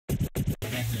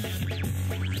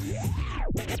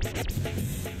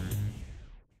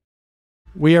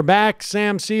We are back.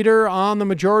 Sam Seder on the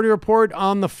Majority Report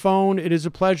on the phone. It is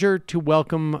a pleasure to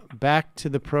welcome back to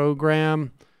the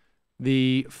program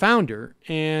the founder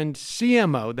and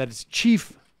CMO, that is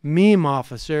Chief Meme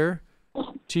Officer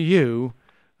to you,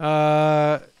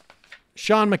 Sean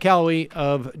McElwee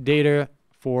of Data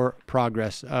for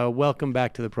Progress. Welcome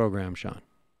back to the program, Sean.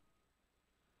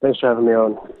 Thanks for having me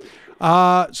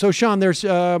on. So, Sean, there's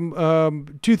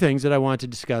two things that I want to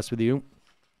discuss with you.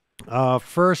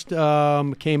 First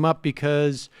came up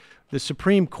because the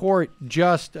Supreme Court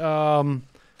just, I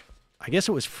guess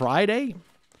it was Friday,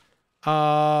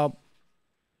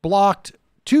 blocked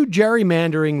two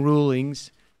gerrymandering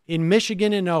rulings in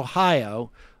Michigan and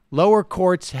Ohio. Lower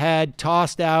courts had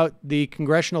tossed out the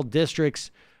congressional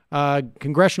districts,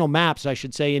 congressional maps, I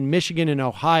should say, in Michigan and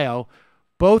Ohio.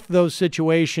 Both those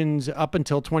situations up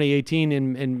until 2018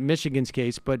 in Michigan's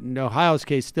case, but in Ohio's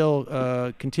case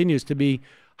still continues to be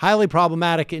highly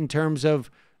problematic in terms of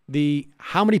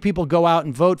how many people go out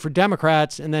and vote for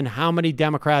Democrats and then how many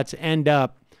Democrats end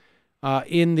up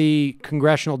in the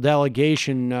congressional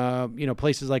delegation.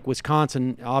 Places like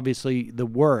Wisconsin, obviously the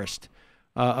worst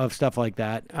of stuff like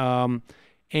that.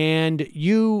 And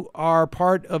you are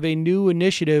part of a new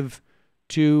initiative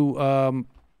to,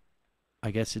 I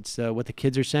guess it's what the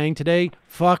kids are saying today,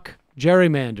 fuck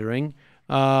gerrymandering.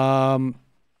 Tell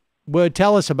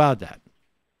us about that.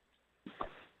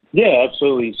 Yeah,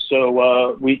 absolutely.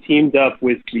 So we teamed up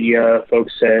with the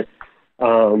folks at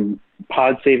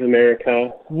Pod Save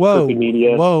America, Crooked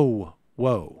Media.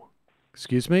 Whoa.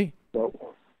 Excuse me?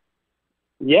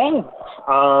 Yeah.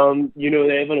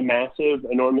 They have a massive,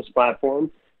 enormous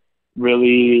platform,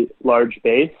 really large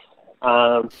base.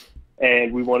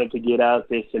 And we wanted to get out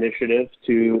this initiative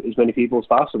to as many people as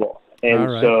possible.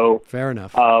 And so fair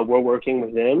enough. We're working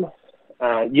with them.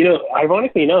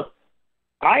 Ironically enough,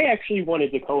 I actually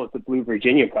wanted to call it the Blue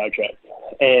Virginia Project,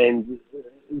 and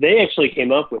they actually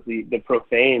came up with the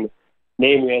profane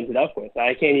name we ended up with.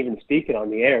 I can't even speak it on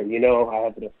the air.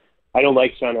 I don't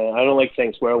like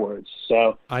saying swear words.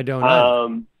 So I don't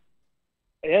know.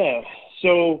 Yeah.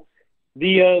 So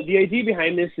the idea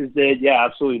behind this is that, yeah,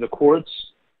 absolutely, the courts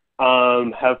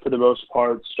have for the most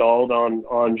part stalled on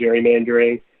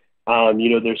gerrymandering.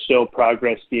 There's still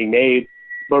progress being made,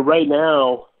 but right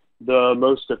now, the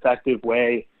most effective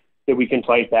way that we can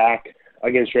fight back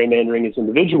against gerrymandering as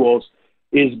individuals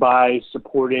is by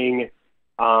supporting,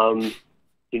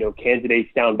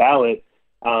 candidates down ballot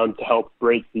to help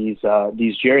break these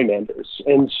gerrymanders.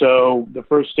 And so the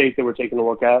first state that we're taking a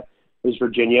look at is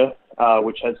Virginia,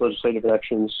 which has legislative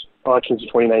elections in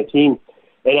 2019,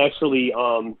 and actually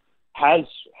has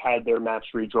had their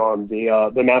maps redrawn.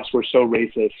 The maps were so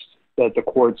racist that the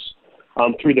courts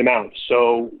threw them out.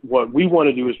 So what we want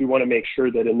to do is we want to make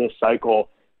sure that in this cycle,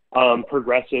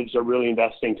 progressives are really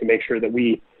investing to make sure that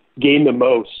we gain the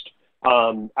most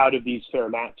out of these fair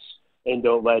maps and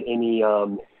don't let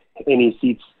any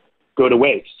seats go to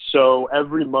waste. So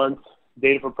every month,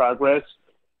 Data for Progress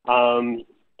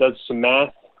does some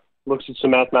math, looks at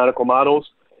some mathematical models,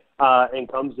 and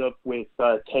comes up with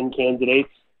 10 candidates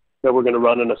that we're going to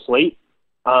run on a slate.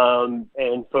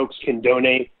 And folks can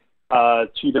donate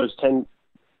to those 10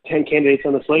 candidates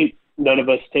on the slate. None of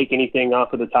us take anything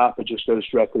off of the top. It just goes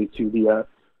directly to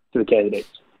the candidates.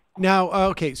 Now,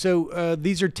 okay, so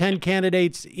these are 10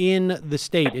 candidates in the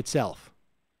state itself.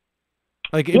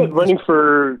 Running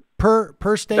for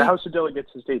per state? The House of Delegates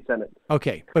and State Senate.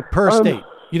 Okay, but per state.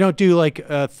 You don't do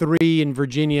 3 in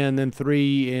Virginia and then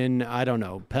 3 in, I don't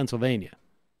know, Pennsylvania.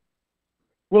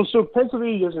 Well, so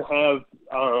Pennsylvania doesn't have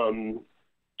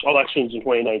elections in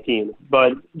 2019.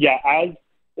 But, yeah, as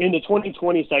in the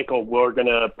 2020 cycle, we're going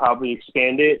to probably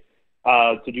expand it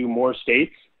to do more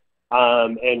states,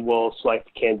 and we'll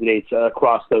select candidates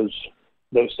across those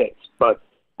states. But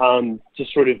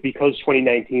just sort of because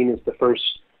 2019 is the first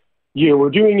year we're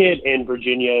doing it, and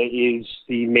Virginia is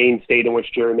the main state in which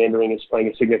gerrymandering is playing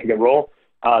a significant role,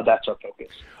 that's our focus.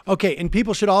 Okay, and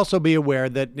people should also be aware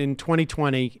that in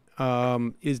 2020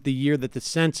 is the year that the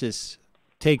census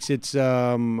takes its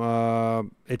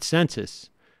census,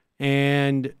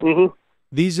 and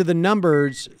these are the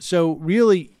numbers. So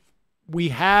really, we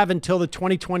have until the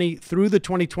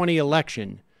 2020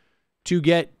 election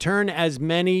to turn as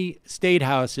many state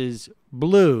houses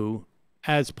blue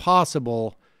as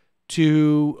possible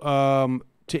to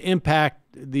impact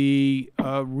the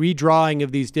redrawing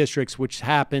of these districts, which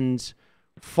happens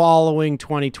following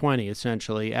 2020,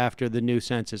 essentially, after the new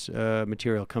census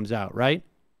material comes out, right?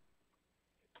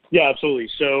 Yeah, absolutely.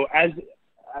 So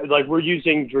we're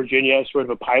using Virginia as sort of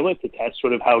a pilot to test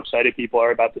sort of how excited people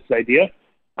are about this idea.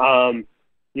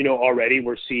 already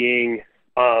we're seeing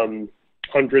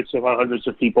hundreds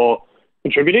of people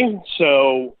contributing.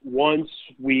 So once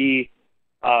we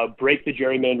break the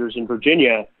gerrymanders in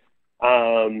Virginia,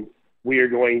 we are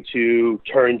going to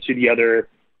turn to the other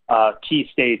key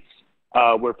states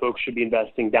where folks should be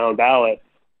investing down ballot.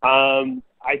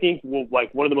 I think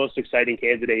one of the most exciting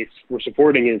candidates we're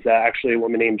supporting is actually a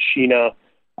woman named Sheena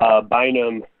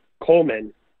Bynum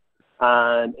Coleman.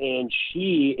 And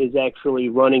she is actually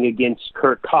running against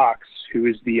Kurt Cox, who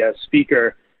is the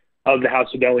Speaker of the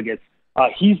House of Delegates.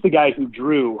 He's the guy who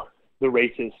drew the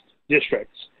racist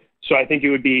districts. So I think it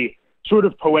would be sort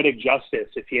of poetic justice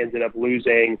if he ended up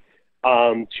losing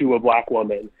to a black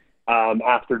woman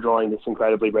after drawing this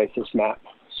incredibly racist map.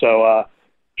 So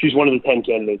she's one of the 10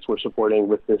 candidates we're supporting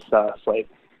with this slate.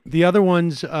 The other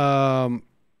ones that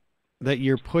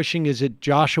you're pushing, is it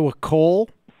Joshua Cole?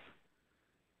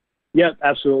 Yeah,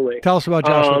 absolutely. Tell us about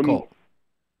Joshua Cole.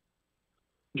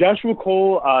 Joshua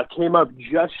Cole came up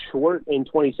just short in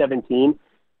 2017.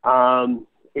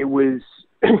 He was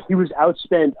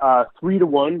outspent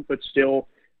 3-1, but still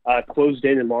closed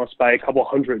in and lost by a couple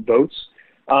hundred votes.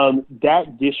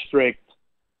 That district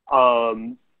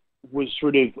was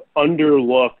sort of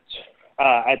underlooked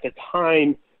at the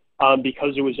time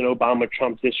because it was an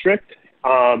Obama-Trump district,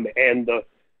 and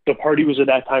the party was at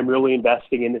that time really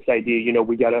investing in this idea.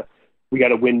 We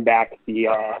gotta win back the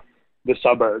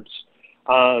suburbs,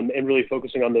 and really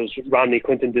focusing on those Romney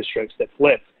Clinton districts that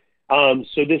flipped.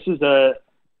 So this is a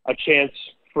chance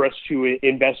for us to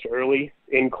invest early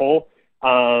in Cole. He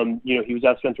was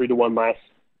outspent 3-1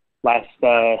 last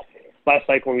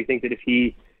cycle, and we think that if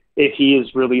he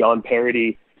is really on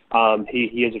parity,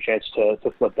 he has a chance to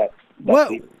flip that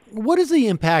seat. What is the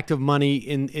impact of money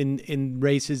in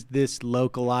races this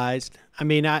localized? I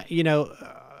mean,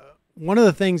 one of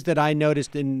the things that I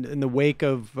noticed in the wake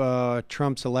of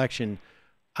Trump's election,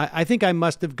 I think I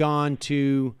must have gone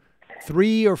to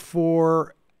 3 or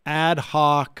 4 ad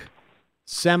hoc,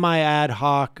 semi-ad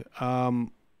hoc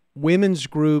women's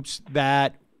groups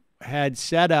that had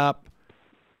set up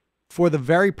for the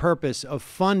very purpose of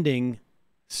funding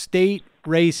state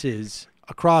races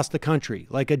across the country,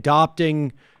 like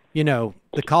adopting, the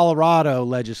Colorado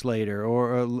legislator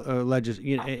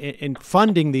and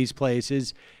funding these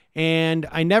places. And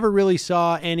I never really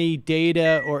saw any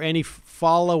data or any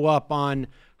follow-up on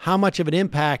how much of an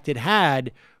impact it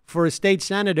had for a state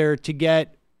senator to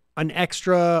get an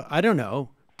extra,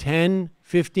 10,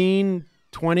 15,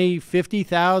 20,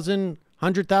 50,000,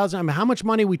 100,000. I mean, how much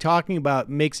money are we talking about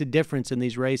makes a difference in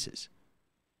these races?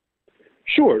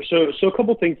 Sure. So a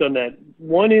couple things on that.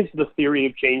 One is the theory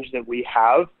of change that we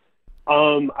have.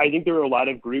 I think there are a lot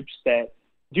of groups that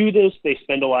do this. They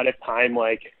spend a lot of time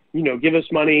give us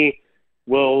money,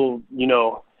 we'll,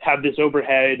 have this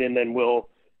overhead, and then we'll,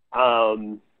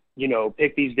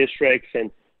 pick these districts,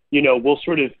 and,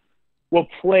 we'll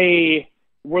play,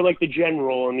 we're like the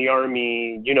general in the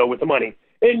army, with the money.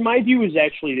 And my view is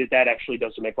actually that actually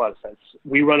doesn't make a lot of sense.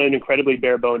 We run an incredibly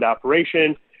bare-boned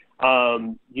operation.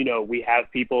 We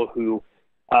have people who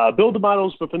build the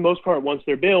models, but for the most part, once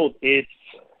they're built, it's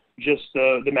just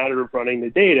the matter of running the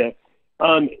data.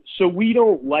 So we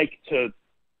don't like to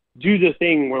do the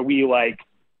thing where we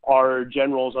our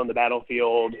generals on the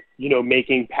battlefield,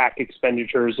 making PAC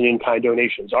expenditures and in-kind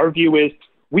donations. Our view is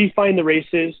we find the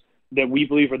races that we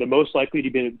believe are the most likely to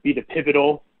be the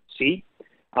pivotal seat,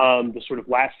 the sort of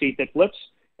last seat that flips,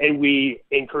 and we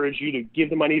encourage you to give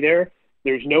the money there.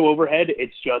 There's no overhead.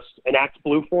 It's just an Act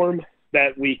Blue form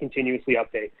that we continuously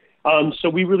update. So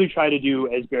we really try to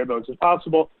do as bare bones as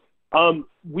possible.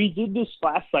 We did this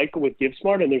last cycle with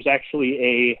GiveSmart, and there's actually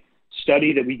a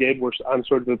study that we did where I'm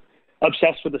sort of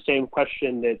obsessed with the same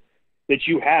question that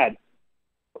you had.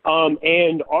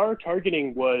 And our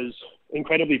targeting was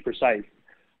incredibly precise,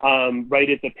 right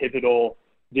at the pivotal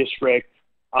district.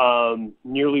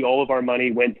 Nearly all of our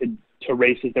money went to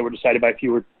races that were decided by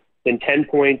fewer than 10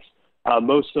 points.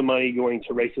 Most of the money going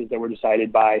to races that were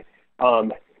decided by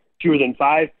fewer than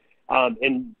 5.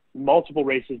 And multiple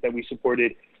races that we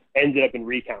supported ended up in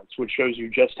recounts, which shows you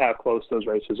just how close those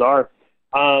races are.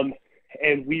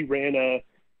 And we ran a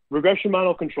regression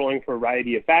model controlling for a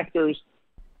variety of factors.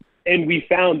 And we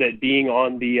found that being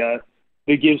on the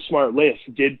GiveSmart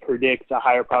list did predict a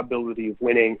higher probability of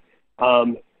winning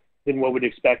than what would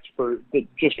expect for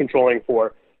just controlling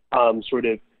for sort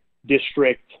of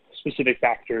district-specific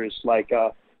factors like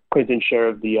Clinton's share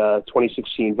of the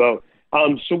 2016 vote.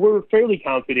 So we're fairly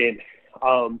confident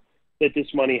that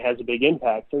this money has a big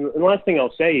impact. And the last thing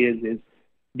I'll say is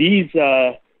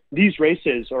these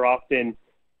races are often,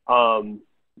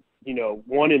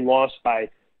 won and lost by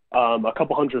a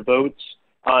couple hundred votes.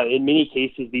 In many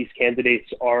cases, these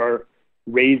candidates are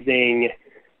raising,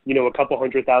 a couple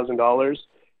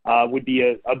 $100,000 would be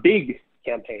a big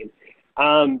campaign.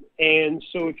 And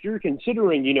so if you're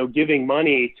considering, giving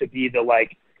money to be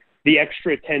the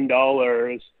extra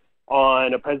 $10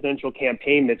 on a presidential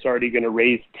campaign that's already going to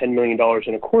raise $10 million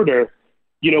in a quarter,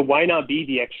 why not be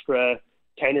the extra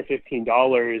 $10 or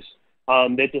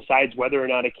 $15 that decides whether or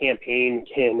not a campaign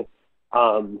can,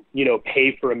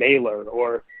 pay for a mailer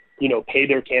or, pay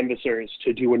their canvassers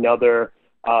to do another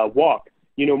walk.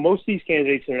 Most of these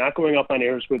candidates, they're not going up on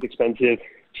airs with expensive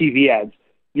TV ads.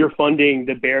 You're funding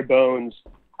the bare bones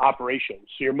operation.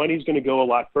 So your money's going to go a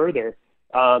lot further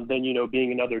than,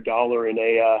 being another dollar in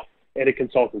a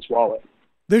consultant's wallet.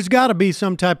 There's got to be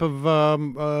some type of,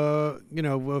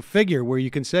 a figure where you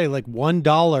can say like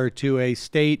 $1 to a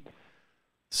state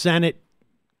Senate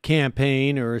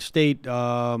campaign or a state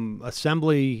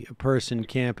assembly person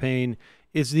campaign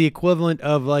is the equivalent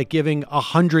of like giving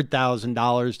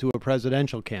 $100,000 to a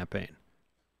presidential campaign,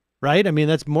 right? I mean,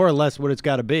 that's more or less what it's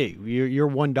got to be. Your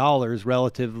 $1,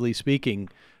 relatively speaking,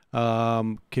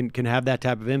 can have that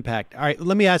type of impact. All right,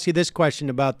 let me ask you this question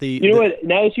about the. You know what?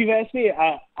 Now that you've asked me,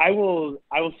 I will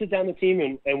sit down the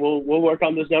team and we'll work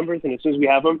on those numbers, and as soon as we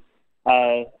have them,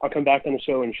 I'll come back on the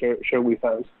show and share what we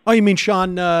found. Oh, you mean,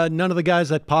 Sean? None of the guys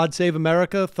at Pod Save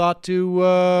America thought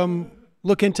to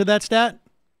look into that stat?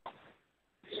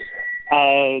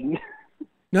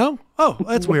 No? Oh,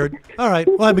 that's weird. All right.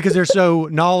 Well, because they're so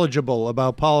knowledgeable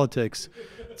about politics.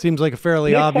 It seems like a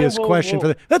fairly obvious question for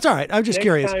them. That's all right. I'm just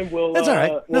curious. Next time that's all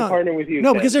right. We'll partner with you.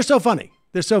 No, because they're so funny.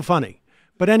 They're so funny.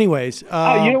 But anyways.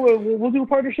 We'll do a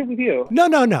partnership with you. No.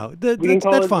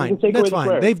 That's fine. That's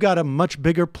fine. They've got a much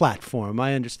bigger platform.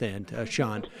 I understand,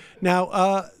 Sean.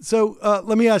 Now, so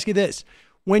let me ask you this.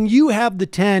 When you have the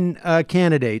 10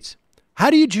 candidates, how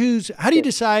do you choose? How do you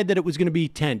decide that it was going to be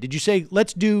 10? Did you say,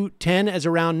 let's do 10 as a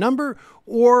round number,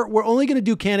 or we're only going to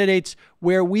do candidates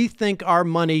where we think our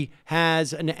money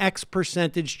has an X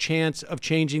percentage chance of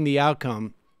changing the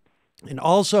outcome? And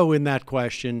also in that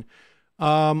question,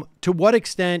 to what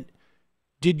extent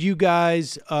did you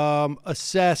guys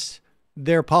assess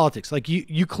their politics? Like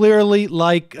you clearly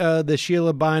like the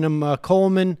Sheila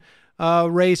Bynum-Coleman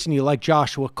race, and you like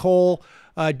Joshua Cole.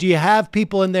 Do you have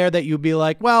people in there that you'd be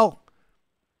like, well,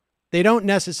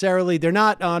 they're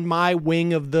not on my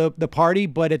wing of the party,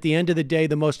 but at the end of the day,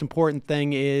 the most important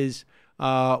thing is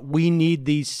we need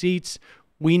these seats.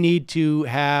 We need to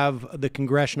have the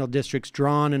congressional districts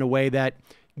drawn in a way that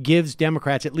gives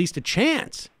Democrats at least a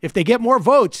chance, if they get more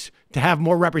votes, to have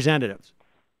more representatives.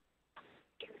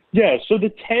 Yeah, so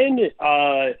the 10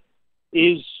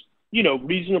 is,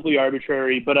 reasonably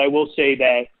arbitrary, but I will say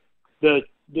that the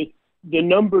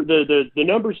number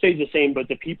stays the same, but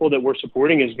the people that we're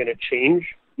supporting is going to change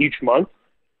each month.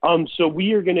 So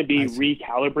we are going to be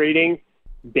recalibrating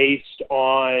based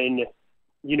on,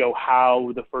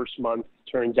 how the first month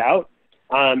turns out.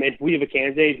 If we have a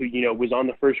candidate who, was on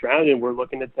the first round and we're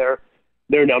looking at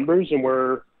their numbers and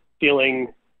we're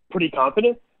feeling pretty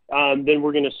confident, then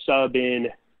we're going to sub in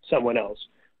someone else.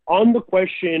 On the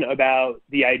question about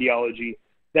the ideology,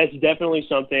 that's definitely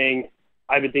something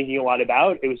I've been thinking a lot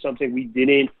about. It was something we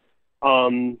didn't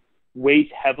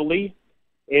weight heavily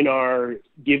in our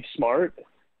Give Smart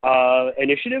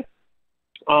initiative.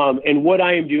 And what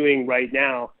I am doing right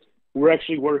now, we're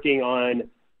actually working on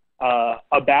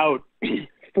about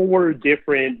 4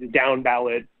 different down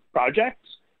ballot projects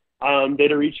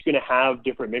that are each going to have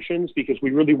different missions, because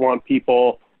we really want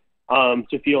people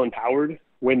to feel empowered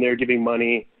when they're giving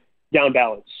money down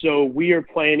ballots. So we are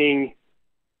planning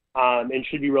and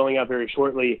should be rolling out very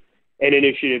shortly an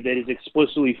initiative that is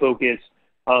explicitly focused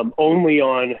only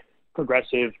on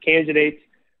progressive candidates.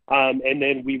 And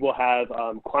then we will have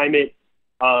climate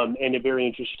and a very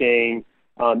interesting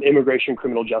immigration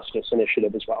criminal justice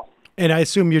initiative as well. And I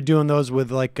assume you're doing those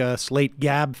with like Slate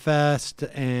Gab Fest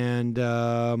and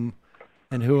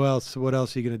who else? What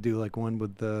else are you going to do? Like one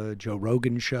with the Joe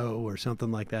Rogan show or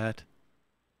something like that?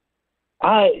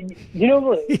 Sam, do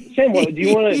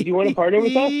you want to partner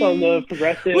with us on the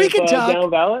progressive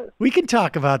down ballot? We can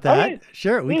talk about that. Right.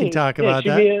 Sure, we can talk about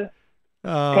that.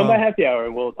 Come by happy hour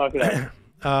and we'll talk about it.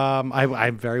 I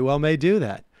very well may do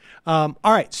that. All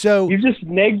right, so you just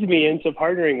negged me into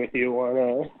partnering with you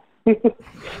on.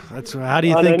 That's how do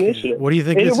you think? What do you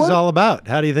think this is all about?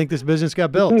 How do you think this business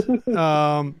got built?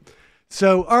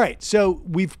 So all right, so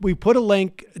we put a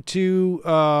link to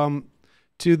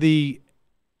the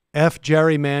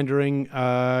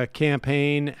Gerrymandering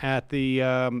campaign at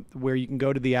the where you can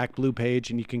go to the Act Blue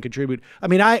page and you can contribute. I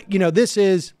mean, this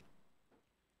is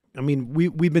I mean,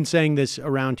 we've been saying this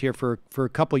around here for a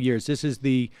couple of years. This is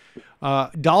the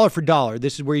dollar for dollar.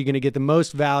 This is where you're going to get the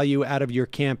most value out of your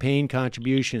campaign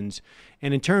contributions.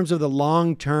 And in terms of the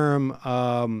long-term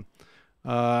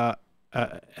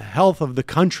health of the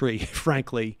country,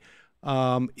 frankly,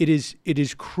 it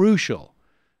is crucial.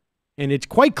 And it's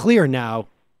quite clear now.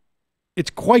 It's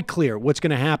quite clear what's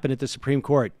going to happen at the Supreme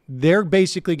Court. They're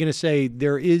basically going to say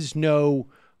there is no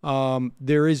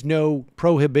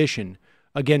prohibition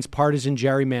against partisan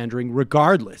gerrymandering,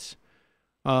 regardless.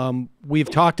 We've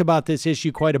talked about this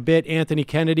issue quite a bit. Anthony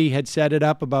Kennedy had set it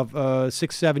up about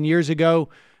 6, 7 years ago,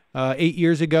 8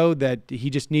 years ago, that he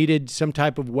just needed some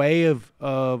type of way of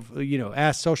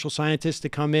ask social scientists to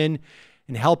come in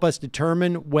and help us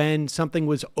determine when something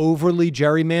was overly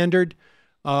gerrymandered.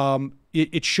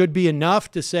 It should be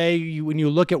enough to say, when you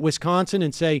look at Wisconsin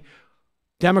and say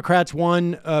Democrats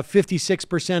won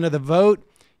 56% of the vote,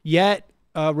 yet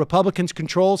Republicans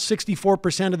control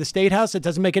 64% of the state house. It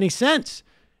doesn't make any sense.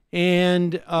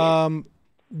 And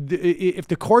if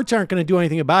the courts aren't going to do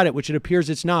anything about it, which it appears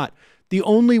it's not, the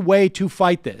only way to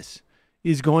fight this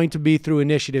is going to be through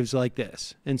initiatives like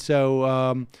this. And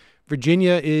so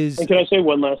Virginia is... And can I say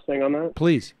one last thing on that?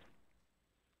 Please.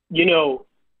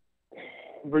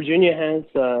 Virginia has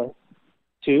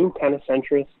two kind of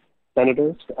centrist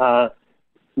senators,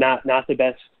 not the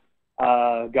best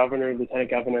governor, lieutenant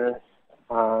governor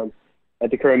at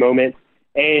the current moment.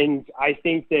 And I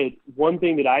think that one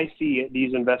thing that I see at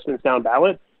these investments down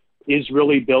ballot is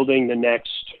really building the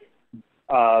next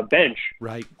bench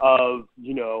of,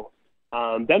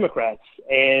 Democrats.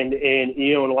 And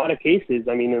in a lot of cases,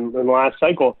 I mean, in the last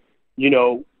cycle, we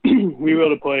were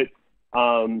able to put,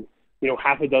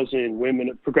 half a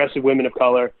dozen progressive women of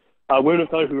color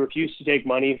who refuse to take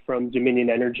money from Dominion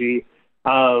Energy.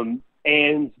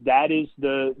 And that is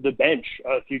the bench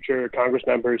of future Congress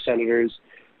members, senators,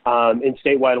 and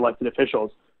statewide elected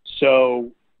officials.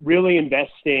 So really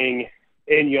investing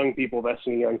in young people,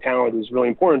 investing in young talent is really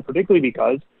important, particularly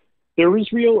because there is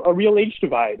a real age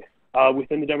divide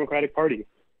within the Democratic Party.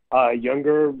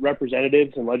 Younger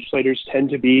representatives and legislators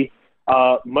tend to be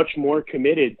much more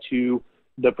committed to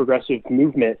the progressive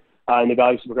movement and the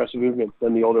values of the progressive movement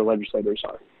than the older legislators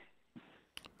are.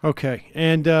 Okay.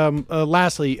 And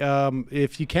lastly,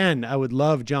 if you can, I would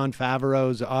love John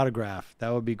Favreau's autograph.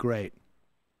 That would be great.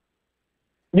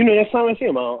 Next time I see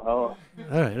him, I'll all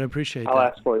right, I appreciate that. I'll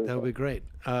ask for you. That would be great.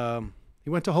 He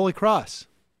went to Holy Cross,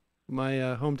 my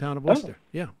hometown of Worcester.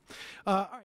 Yeah. All right.